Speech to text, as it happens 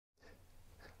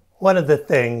One of the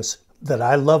things that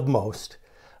I love most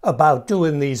about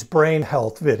doing these brain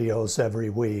health videos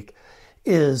every week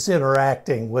is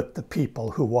interacting with the people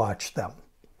who watch them.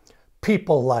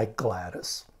 People like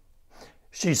Gladys.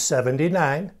 She's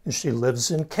 79 and she lives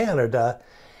in Canada,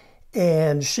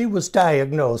 and she was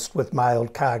diagnosed with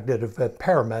mild cognitive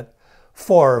impairment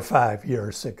 4 or 5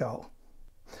 years ago.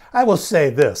 I will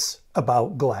say this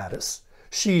about Gladys.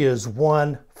 She is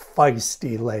one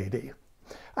feisty lady.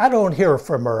 I don't hear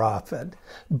from her often,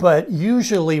 but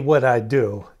usually when I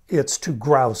do, it's to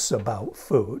grouse about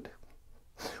food.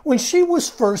 When she was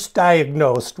first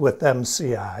diagnosed with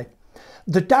MCI,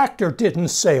 the doctor didn't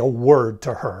say a word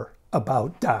to her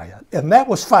about diet, and that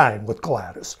was fine with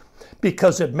Gladys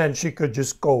because it meant she could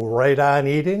just go right on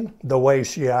eating the way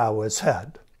she always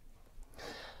had.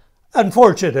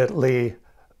 Unfortunately,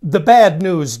 the bad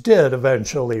news did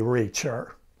eventually reach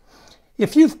her.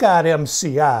 If you've got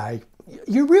MCI,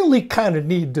 you really kind of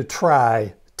need to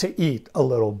try to eat a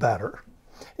little better.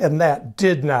 And that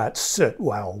did not sit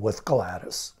well with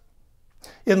Gladys.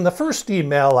 In the first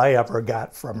email I ever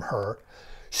got from her,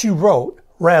 she wrote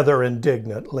rather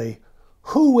indignantly,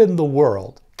 "Who in the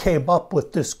world came up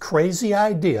with this crazy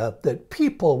idea that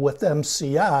people with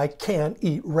MCI can't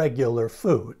eat regular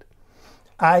food?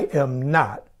 I am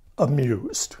not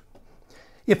amused."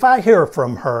 If I hear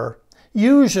from her,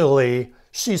 usually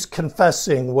she's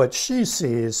confessing what she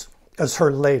sees as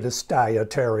her latest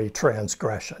dietary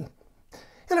transgression.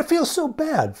 And I feel so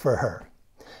bad for her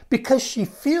because she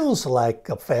feels like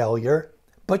a failure,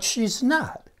 but she's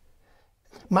not.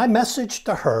 My message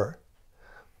to her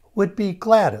would be,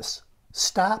 Gladys,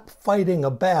 stop fighting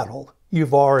a battle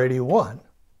you've already won.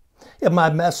 And my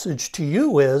message to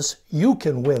you is you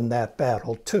can win that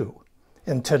battle too.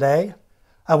 And today,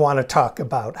 I want to talk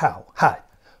about how. Hi,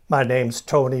 my name's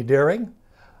Tony Deering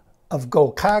of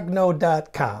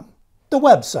GoCogno.com, the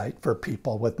website for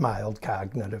people with mild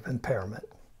cognitive impairment.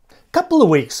 A couple of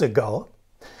weeks ago,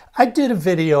 I did a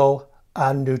video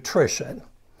on nutrition,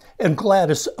 and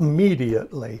Gladys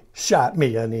immediately shot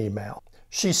me an email.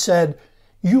 She said,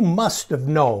 "You must have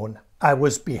known I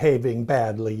was behaving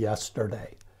badly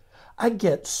yesterday. I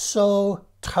get so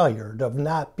tired of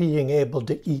not being able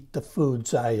to eat the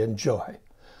foods I enjoy.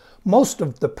 Most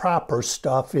of the proper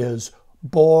stuff is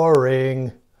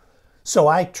boring. So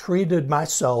I treated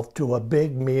myself to a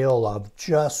big meal of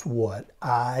just what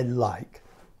I like.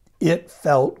 It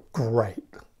felt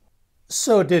great."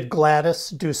 So did Gladys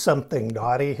do something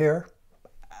naughty here?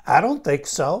 I don't think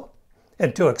so.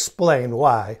 And to explain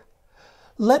why,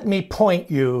 let me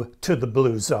point you to the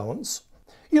blue zones.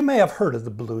 You may have heard of the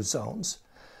blue zones.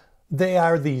 They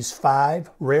are these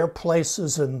 5 rare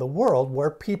places in the world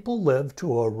where people live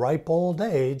to a ripe old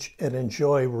age and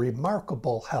enjoy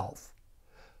remarkable health.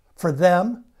 For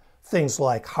them, things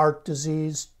like heart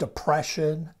disease,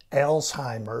 depression,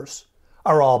 Alzheimer's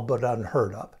are all but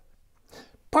unheard of.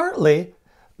 Partly,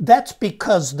 that's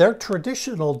because their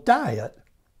traditional diet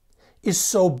is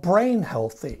so brain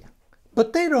healthy,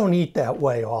 but they don't eat that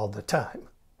way all the time.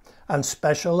 On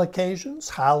special occasions,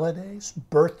 holidays,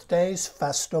 birthdays,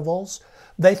 festivals,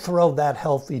 they throw that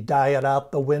healthy diet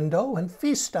out the window and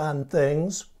feast on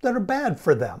things that are bad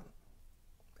for them.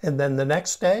 And then the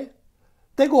next day,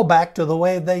 they go back to the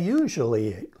way they usually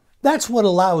eat. That's what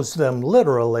allows them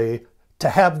literally to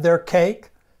have their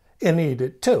cake and eat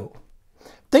it too.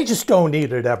 They just don't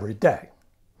eat it every day.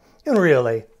 And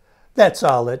really, that's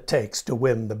all it takes to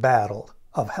win the battle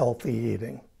of healthy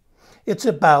eating. It's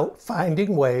about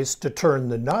finding ways to turn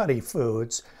the naughty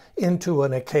foods into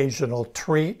an occasional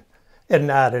treat and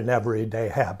not an everyday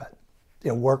habit.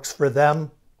 It works for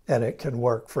them and it can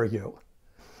work for you.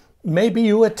 Maybe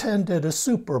you attended a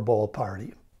Super Bowl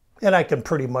party, and I can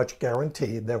pretty much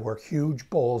guarantee there were huge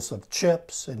bowls of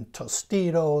chips and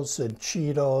Tostitos and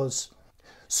Cheetos.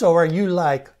 So are you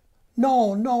like,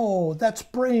 no, that's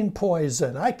brain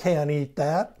poison, I can't eat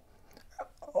that?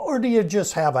 Or do you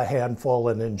just have a handful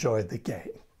and enjoy the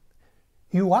game?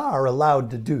 You are allowed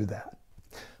to do that.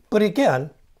 But again,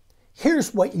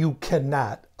 here's what you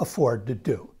cannot afford to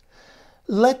do.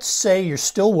 Let's say you're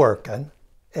still working,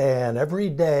 and every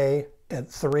day at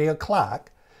 3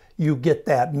 o'clock, you get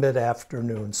that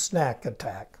mid-afternoon snack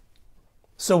attack.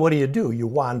 So what do? You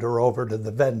wander over to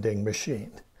the vending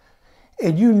machine.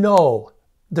 And you know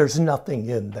there's nothing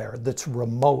in there that's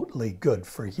remotely good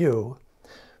for you,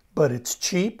 but it's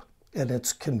cheap and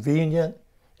it's convenient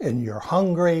and you're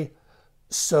hungry,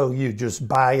 so you just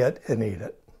buy it and eat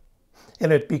it.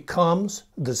 And it becomes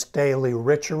this daily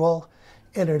ritual,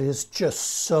 and it is just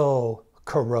so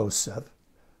corrosive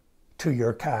to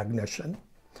your cognition.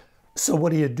 So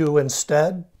what do you do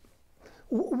instead?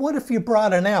 What if you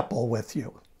brought an apple with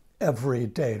you every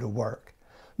day to work.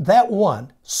 That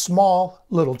one small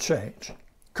little change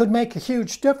could make a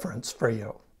huge difference for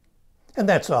you. And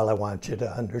that's all I want you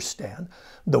to understand.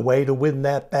 The way to win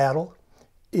that battle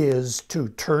is to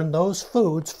turn those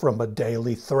foods from a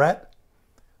daily threat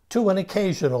to an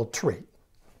occasional treat,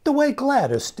 the way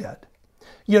Gladys did.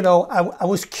 You know, I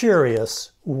was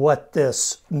curious what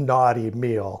this naughty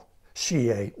meal she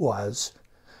ate was,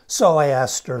 so I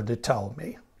asked her to tell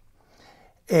me.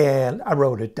 And I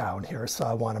wrote it down here, so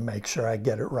I want to make sure I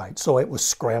get it right. So it was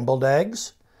scrambled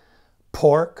eggs,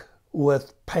 pork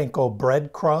with panko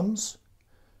breadcrumbs,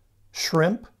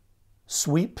 shrimp,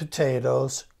 sweet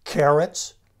potatoes,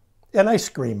 carrots, and ice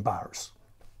cream bars.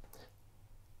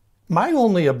 My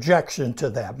only objection to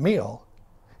that meal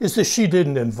is that she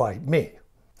didn't invite me.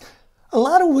 A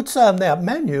lot of what's on that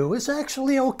menu is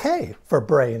actually okay for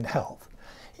brain health.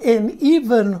 And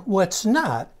even what's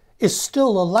not is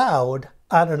still allowed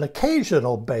on an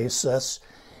occasional basis,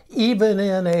 even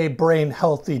in a brain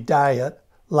healthy diet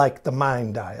like the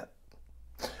Mind diet.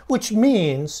 Which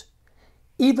means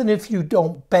even if you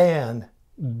don't ban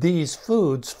these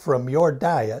foods from your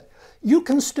diet, you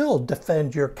can still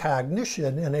defend your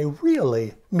cognition in a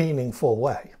really meaningful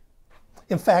way.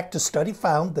 In fact, a study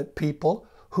found that people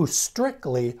who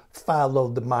strictly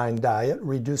followed the Mind diet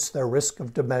reduced their risk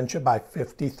of dementia by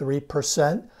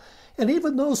 53%, and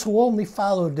even those who only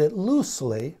followed it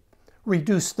loosely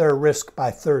reduced their risk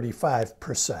by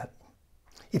 35%.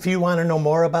 If you want to know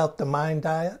more about the Mind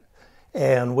diet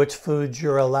and which foods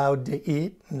you're allowed to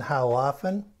eat and how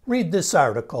often, read this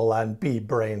article on Be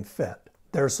Brain Fit.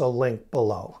 There's a link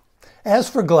below. As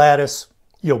for Gladys,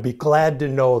 you'll be glad to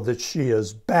know that she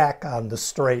is back on the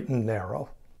straight and narrow.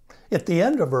 At the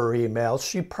end of her email,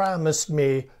 she promised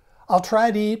me, "I'll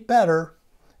try to eat better.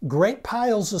 Great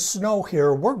piles of snow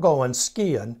here. We're going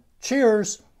skiing.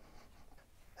 Cheers."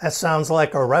 That sounds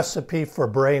like a recipe for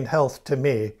brain health to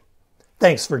me.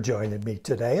 Thanks for joining me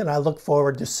today, and I look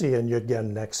forward to seeing you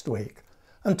again next week.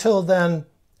 Until then,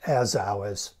 as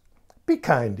always, be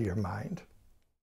kind to your mind.